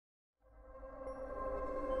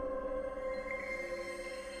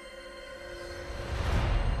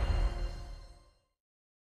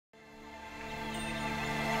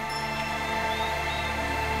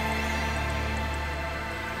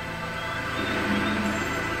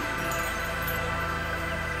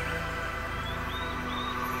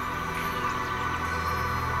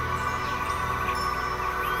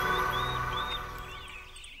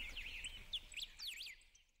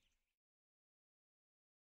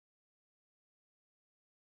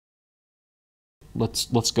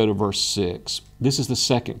let's go to verse 6. This is the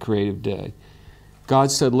second creative day.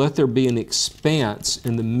 God said, "Let there be an expanse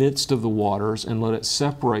in the midst of the waters, and let it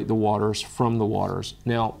separate the waters from the waters."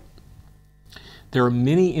 Now, there are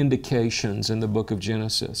many indications in the book of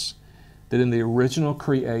Genesis that in the original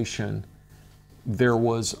creation, there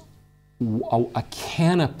was a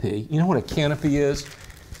canopy. You know what a canopy is?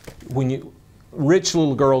 Rich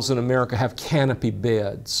little girls in America have canopy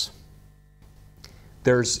beds.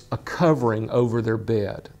 There's a covering over their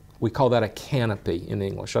bed. We call that a canopy in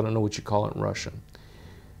English. I don't know what you call it in Russian.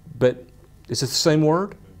 But is it the same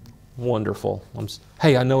word? Wonderful.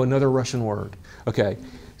 Hey, I know another Russian word. Okay,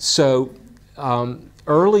 so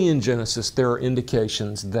early in Genesis, there are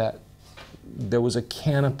indications that there was a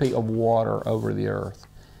canopy of water over the earth.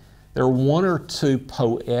 There are one or two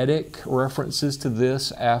poetic references to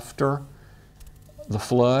this after the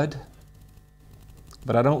flood,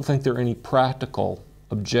 but I don't think there are any practical,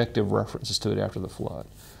 objective references to it after the flood.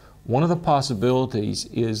 One of the possibilities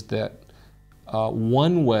is that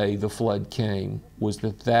one way the flood came was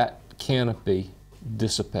that canopy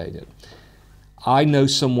dissipated. I know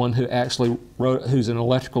someone who actually who's an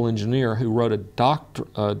electrical engineer, who wrote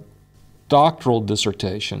a doctoral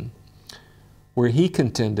dissertation where he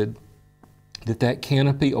contended that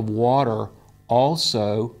canopy of water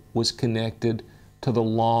also was connected to the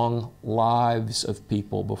long lives of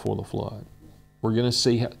people before the flood. We're going to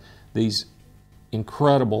see these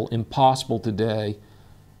incredible, impossible today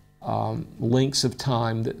lengths of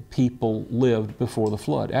time that people lived before the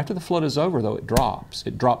flood. After the flood is over, though, it drops.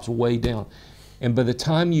 It drops way down. And by the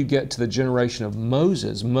time you get to the generation of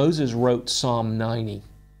Moses, Moses wrote Psalm 90.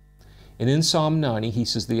 And in Psalm 90, he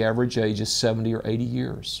says the average age is 70 or 80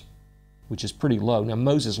 years, which is pretty low. Now,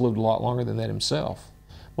 Moses lived a lot longer than that himself.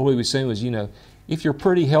 But what he was saying was, if you're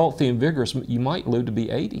pretty healthy and vigorous, you might live to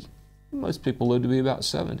be 80. Most people live to be about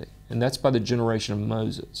 70. And that's by the generation of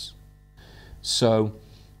Moses. So,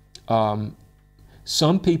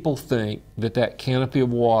 some people think that canopy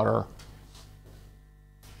of water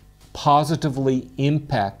positively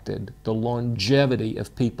impacted the longevity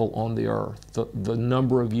of people on the earth, the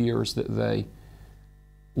number of years that they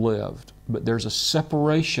lived. But there's a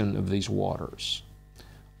separation of these waters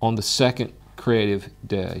on the second creative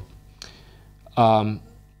day. And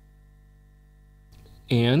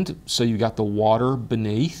so you've got the water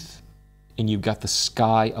beneath and you've got the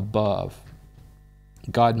sky above.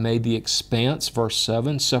 God made the expanse, verse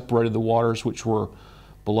 7, separated the waters which were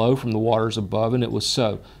below from the waters above, and it was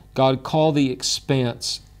so. God called the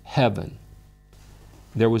expanse heaven.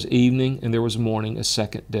 There was evening and there was morning, a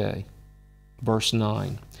second day. Verse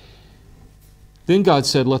 9. Then God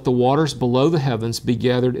said, "Let the waters below the heavens be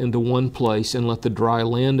gathered into one place, and let the dry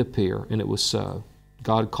land appear." And it was so.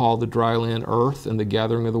 God called the dry land earth, and the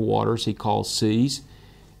gathering of the waters he called seas,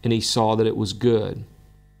 and he saw that it was good.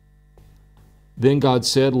 Then God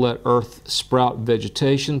said, "Let earth sprout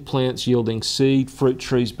vegetation, plants yielding seed, fruit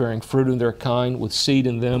trees bearing fruit in their kind, with seed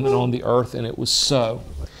in them and on the earth," and it was so.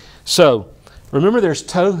 So, remember there's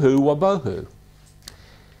tohu wabohu.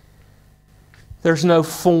 There's no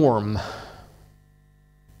form.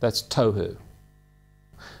 That's tohu.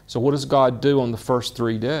 So what does God do on the first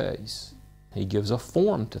 3 days? He gives a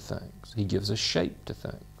form to things. He gives a shape to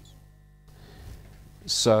things.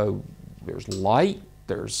 So there's light,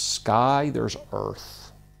 there's sky, there's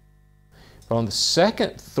earth. But on the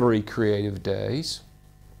second 3 creative days,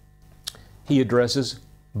 he addresses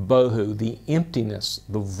bohu, the emptiness,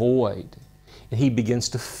 the void. And he begins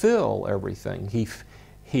to fill everything.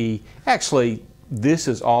 Actually, this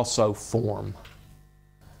is also form.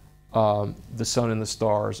 The sun and the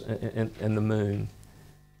stars and the moon.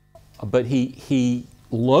 But he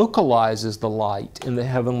localizes the light in the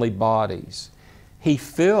heavenly bodies. He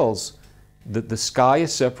fills that the sky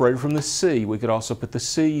is separated from the sea. We could also put the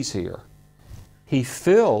seas here. He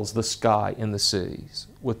fills the sky and the seas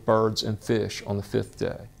with birds and fish on the 5th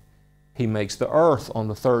day. He makes the earth on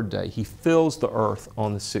the 3rd day. He fills the earth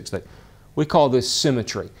on the 6th day. We call this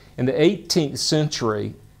symmetry. In the 18th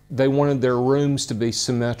century, they wanted their rooms to be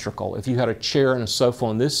symmetrical. If you had a chair and a sofa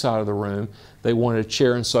on this side of the room, they wanted a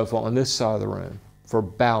chair and sofa on this side of the room for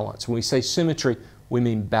balance. When we say symmetry, we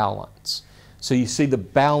mean balance. So you see the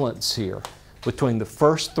balance here between the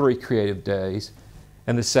first 3 creative days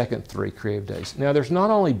and the second 3 creative days. Now there's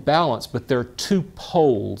not only balance, but there are 2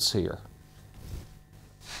 poles here.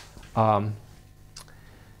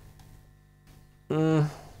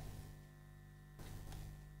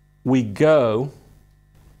 We go,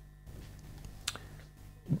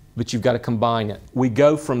 but you've got to combine it. We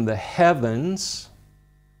go from the heavens,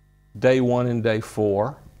 day 1 and day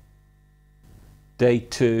 4, day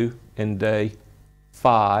 2 and day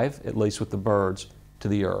 5, at least with the birds, to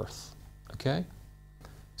the earth. Okay?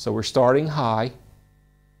 So we're starting high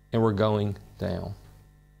and we're going down.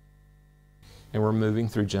 And we're moving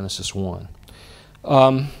through Genesis 1.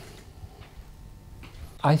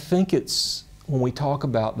 I think it's when we talk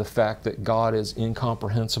about the fact that God is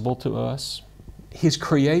incomprehensible to us, His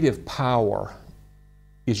creative power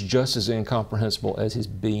is just as incomprehensible as His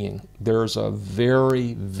being. There's a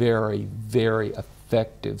very, very, very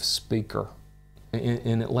effective speaker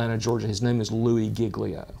in Atlanta, Georgia. His name is Louis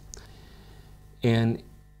Giglio. And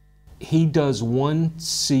he does one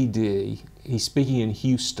CD. He's speaking in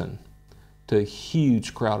Houston to a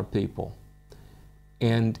huge crowd of people.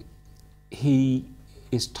 And he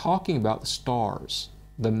is talking about the stars,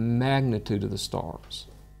 the magnitude of the stars,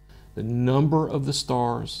 the number of the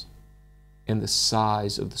stars, and the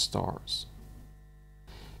size of the stars.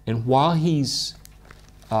 And while he's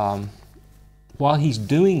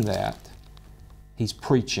doing that, he's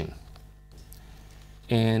preaching.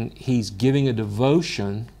 And he's giving a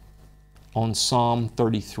devotion on Psalm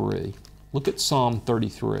 33. Look at Psalm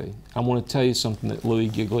 33. I want to tell you something that Louis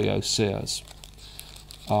Giglio says.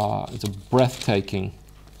 It's a breathtaking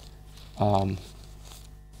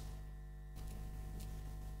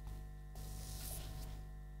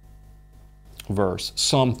verse.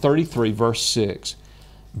 Psalm 33, verse 6.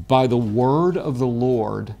 By the word of the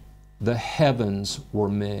Lord the heavens were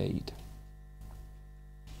made,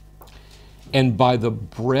 and by the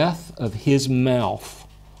breath of His mouth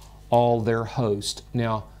all their host.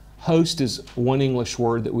 Now, host is one English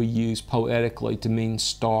word that we use poetically to mean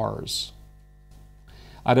stars.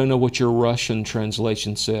 I don't know what your Russian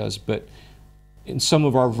translation says, but in some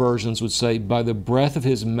of our versions would say, by the breath of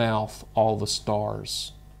His mouth, all the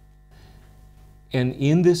stars. And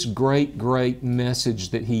in this great, great message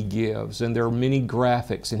that he gives, and there are many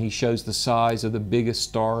graphics, and he shows the size of the biggest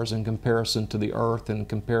stars in comparison to the earth, in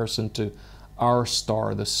comparison to our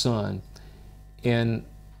star, the sun. And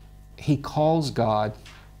he calls God,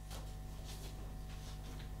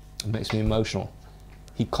 it makes me emotional,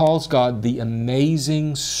 he calls God the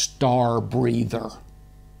amazing star breather.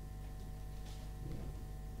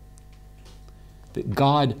 That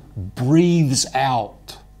God breathes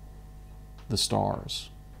out the stars.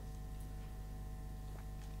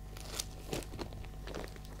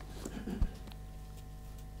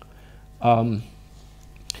 One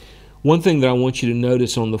thing that I want you to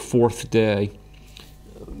notice on the fourth day,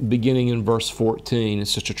 beginning in verse 14,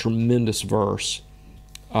 is such a tremendous verse.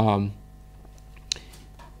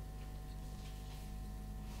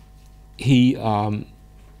 He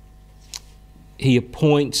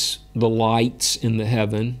appoints the lights in the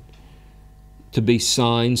heaven to be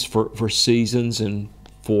signs for seasons and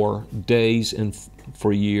for days and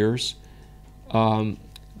for years.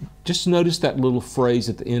 Just notice that little phrase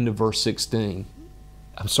at the end of verse 16.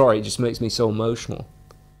 I'm sorry, it just makes me so emotional.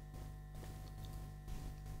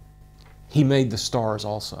 He made the stars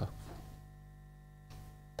also.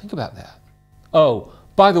 Think about that. Oh,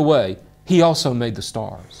 by the way, He also made the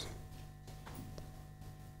stars.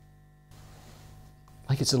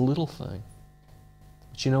 Like it's a little thing.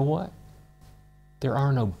 But you know what? There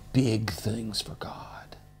are no big things for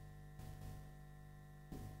God.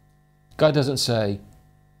 God doesn't say,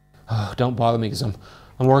 oh, don't bother me because I'm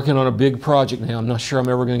working on a big project now. I'm not sure I'm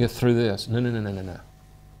ever going to get through this. No, no, no, no, no, no.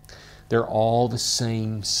 They're all the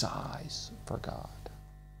same size for God.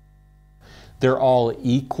 They're all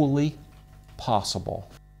equally possible.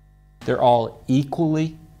 They're all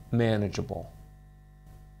equally manageable.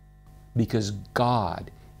 Because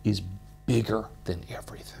God is bigger than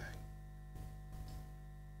everything.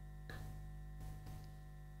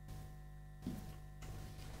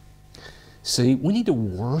 See, we need to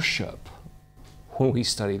worship when we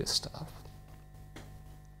study this stuff.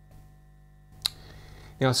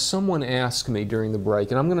 Now, someone asked me during the break,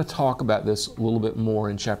 and I'm going to talk about this a little bit more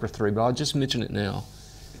in chapter 3, but I'll just mention it now.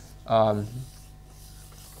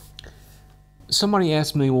 Somebody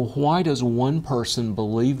asked me, well, why does one person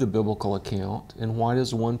believe the biblical account, and why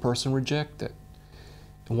does one person reject it?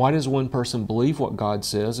 And why does one person believe what God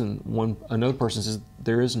says, and another person says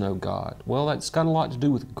there is no God? Well, that's got a lot to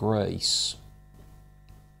do with grace.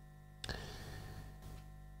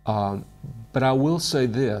 But I will say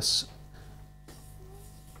this.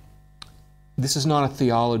 This is not a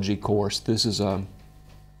theology course. This is a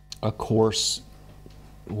course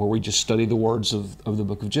where we just study the words of the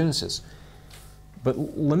book of Genesis. But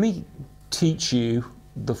let me teach you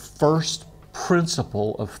the first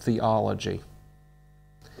principle of theology.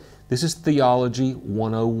 This is Theology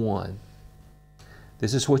 101.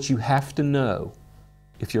 This is what you have to know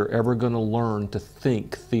if you're ever going to learn to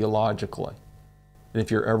think theologically, and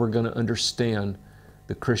if you're ever going to understand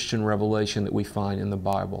the Christian revelation that we find in the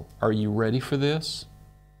Bible. Are you ready for this?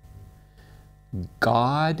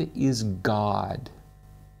 God is God,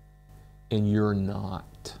 and you're not.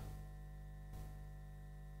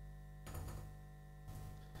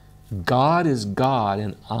 God is God,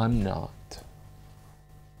 and I'm not.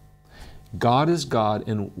 God is God,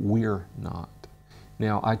 and we're not.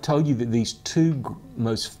 Now, I told you that these two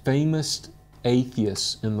most famous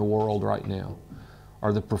atheists in the world right now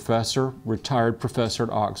are the retired professor at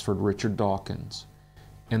Oxford, Richard Dawkins,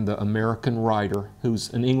 and the American writer,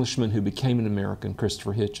 who's an Englishman who became an American,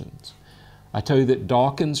 Christopher Hitchens. I tell you that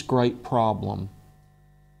Dawkins' great problem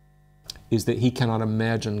is that he cannot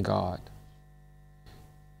imagine God.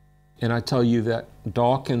 And I tell you that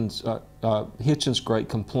Hitchens' great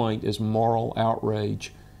complaint is moral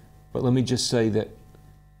outrage. But let me just say that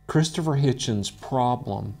Christopher Hitchens'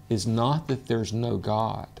 problem is not that there's no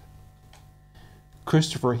God.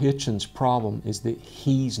 Christopher Hitchens' problem is that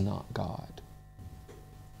he's not God.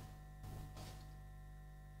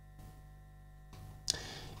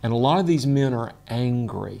 And a lot of these men are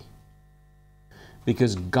angry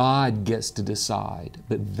because God gets to decide,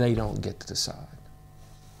 but they don't get to decide.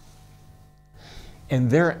 And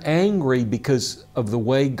they're angry because of the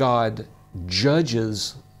way God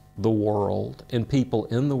judges the world and people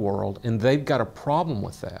in the world, and they've got a problem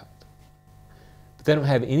with that. But they don't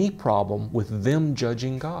have any problem with them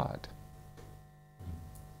judging God.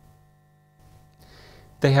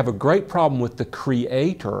 They have a great problem with the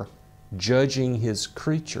Creator judging His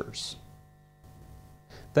creatures.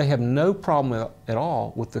 They have no problem at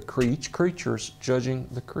all with the creatures judging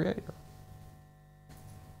the Creator.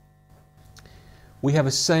 We have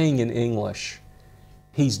a saying in English,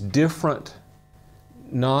 He's different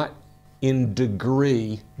not in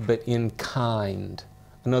degree, but in kind.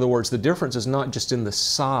 In other words, the difference is not just in the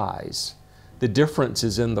size. The difference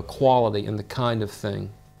is in the quality and the kind of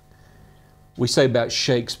thing. We say about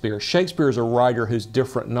Shakespeare. Shakespeare is a writer who's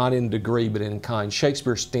different not in degree, but in kind.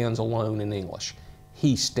 Shakespeare stands alone in English.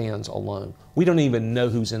 He stands alone. We don't even know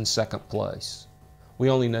who's in second place. We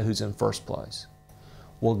only know who's in first place.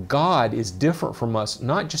 Well, God is different from us,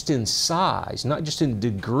 not just in size, not just in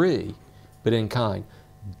degree, but in kind.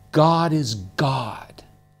 God is God,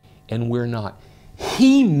 and we're not.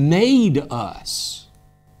 He made us.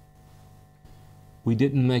 We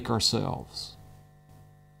didn't make ourselves,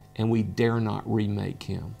 and we dare not remake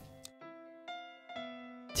Him.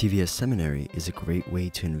 TVS Seminary is a great way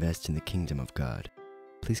to invest in the kingdom of God.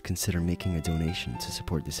 Please consider making a donation to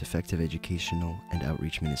support this effective educational and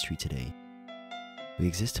outreach ministry today. We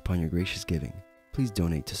exist upon your gracious giving. Please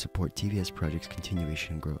donate to support TVS Project's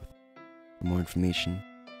continuation and growth. For more information,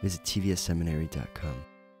 visit tvsseminary.com.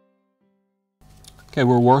 Okay,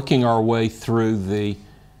 we're working our way through the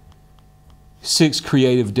 6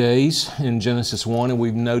 creative days in Genesis 1, and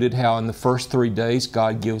we've noted how in the first 3 days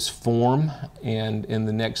God gives form, and in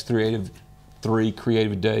the next 3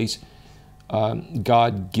 creative days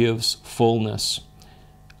God gives fullness.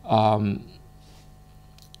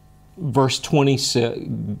 Verse 20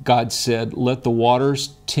 said, God said, "Let the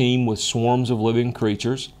waters teem with swarms of living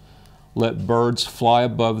creatures. Let birds fly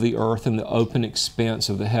above the earth in the open expanse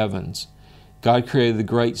of the heavens." God created the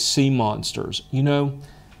great sea monsters. You know,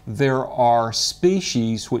 there are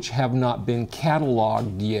species which have not been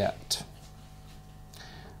cataloged yet.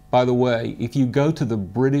 By the way, if you go to the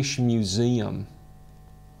British Museum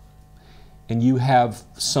and you have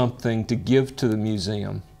something to give to the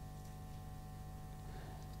museum,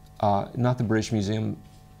 not the British Museum,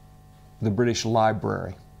 the British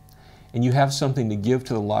Library, and you have something to give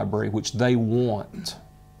to the library which they want,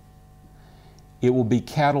 it will be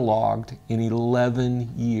cataloged in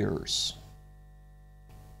 11 years.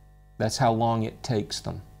 That's how long it takes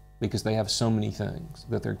them, because they have so many things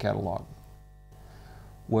that they're cataloging.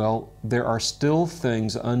 Well, there are still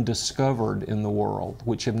things undiscovered in the world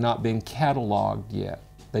which have not been cataloged yet.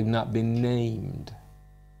 They've not been named.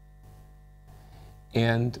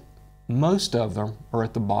 And most of them are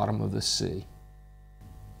at the bottom of the sea.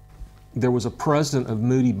 There was a president of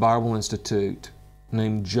Moody Bible Institute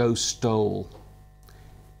named Joe Stoll,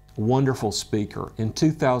 a wonderful speaker. In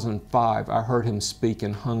 2005, I heard him speak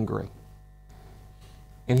in Hungary.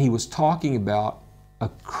 And he was talking about a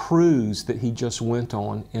cruise that he just went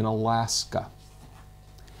on in Alaska.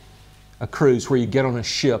 A cruise where you get on a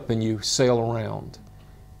ship and you sail around.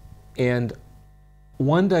 And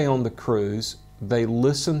one day on the cruise, they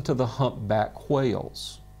listened to the humpback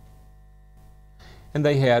whales. And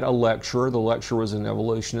they had a lecturer. The lecturer was an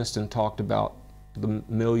evolutionist and talked about the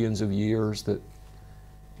millions of years that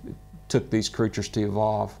it took these creatures to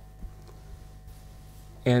evolve.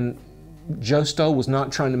 And Joe Stoll was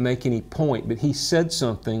not trying to make any point, but he said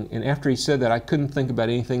something, and after he said that, I couldn't think about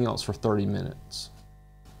anything else for 30 minutes.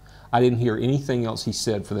 I didn't hear anything else he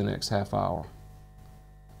said for the next half hour.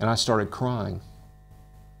 And I started crying.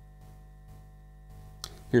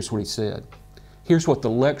 Here's what he said. Here's what the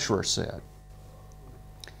lecturer said.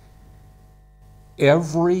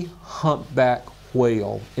 Every humpback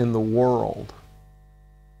whale in the world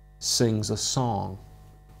sings a song.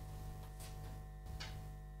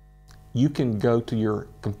 You can go to your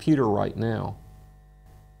computer right now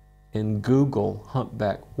and Google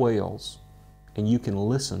humpback whales, and you can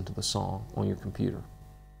listen to the song on your computer.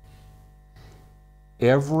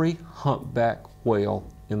 Every humpback whale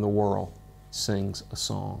in the world sings a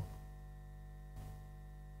song.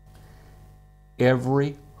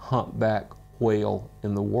 Every humpback whale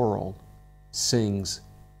in the world sings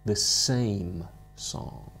the same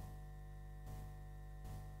song.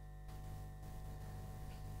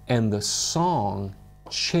 And the song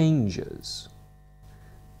changes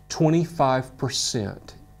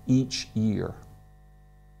 25% each year,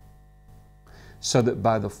 so that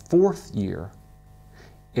by the 4th year,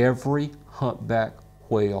 every humpback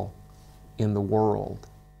whale in the world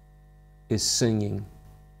is singing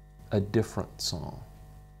a different song.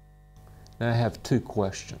 Now I have 2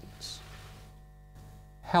 questions.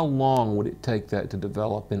 How long would it take that to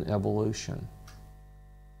develop in evolution?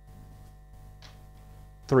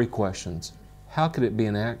 3 questions. How could it be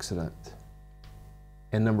an accident?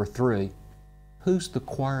 And number 3, who's the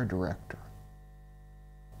choir director?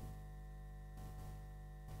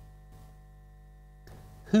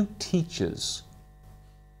 Who teaches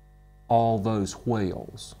all those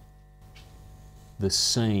whales the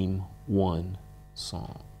same one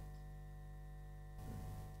song?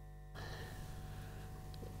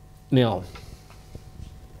 Now,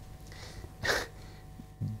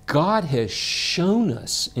 God has shown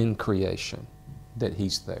us in creation that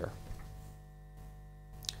He's there.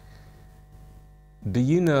 Do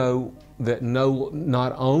you know that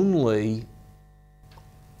not only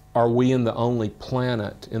are we in the only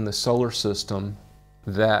planet in the solar system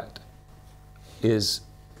that is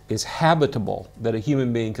habitable, that a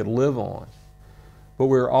human being could live on, but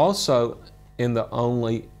we're also in the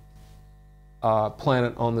only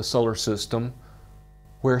planet on the solar system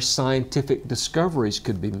where scientific discoveries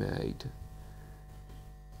could be made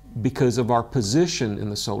because of our position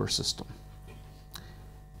in the solar system.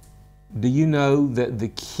 Do you know that the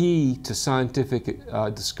key to scientific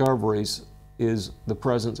discoveries is the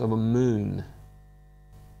presence of a moon?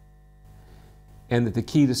 And that the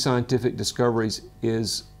key to scientific discoveries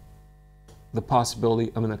is the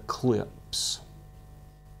possibility of an eclipse.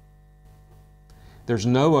 There's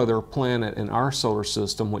no other planet in our solar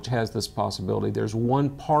system which has this possibility. There's one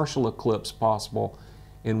partial eclipse possible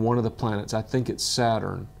in one of the planets. I think it's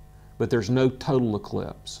Saturn, but there's no total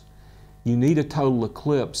eclipse. You need a total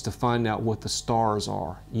eclipse to find out what the stars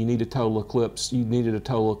are. You need a total eclipse. You needed a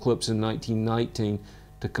total eclipse in 1919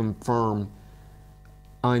 to confirm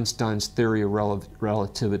Einstein's theory of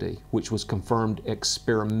relativity, which was confirmed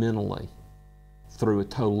experimentally through a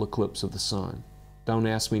total eclipse of the sun. Don't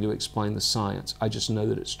ask me to explain the science. I just know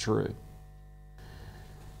that it's true.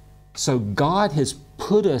 So God has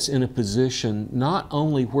put us in a position not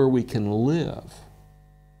only where we can live,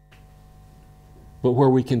 but where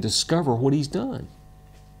we can discover what He's done.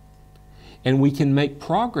 And we can make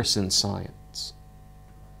progress in science.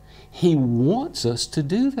 He wants us to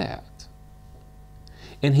do that.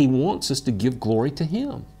 And He wants us to give glory to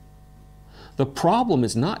Him. The problem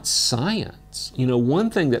is not science. You know,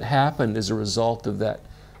 one thing that happened as a result of that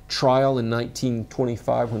trial in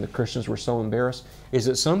 1925 when the Christians were so embarrassed is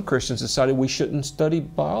that some Christians decided we shouldn't study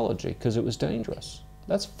biology because it was dangerous.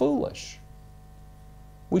 That's foolish.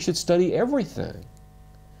 We should study everything.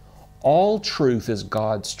 All truth is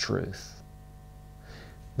God's truth.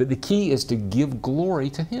 But the key is to give glory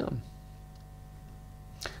to Him.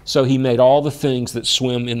 So He made all the things that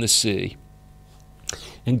swim in the sea.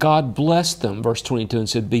 And God blessed them, verse 22, and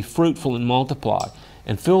said, "Be fruitful and multiply,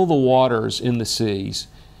 and fill the waters in the seas,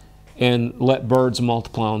 and let birds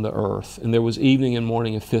multiply on the earth." And there was evening and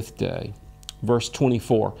morning, a 5th day. Verse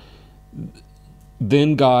 24,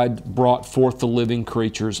 then God brought forth the living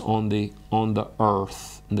creatures on the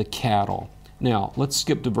earth, the cattle. Now, let's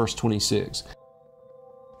skip to verse 26.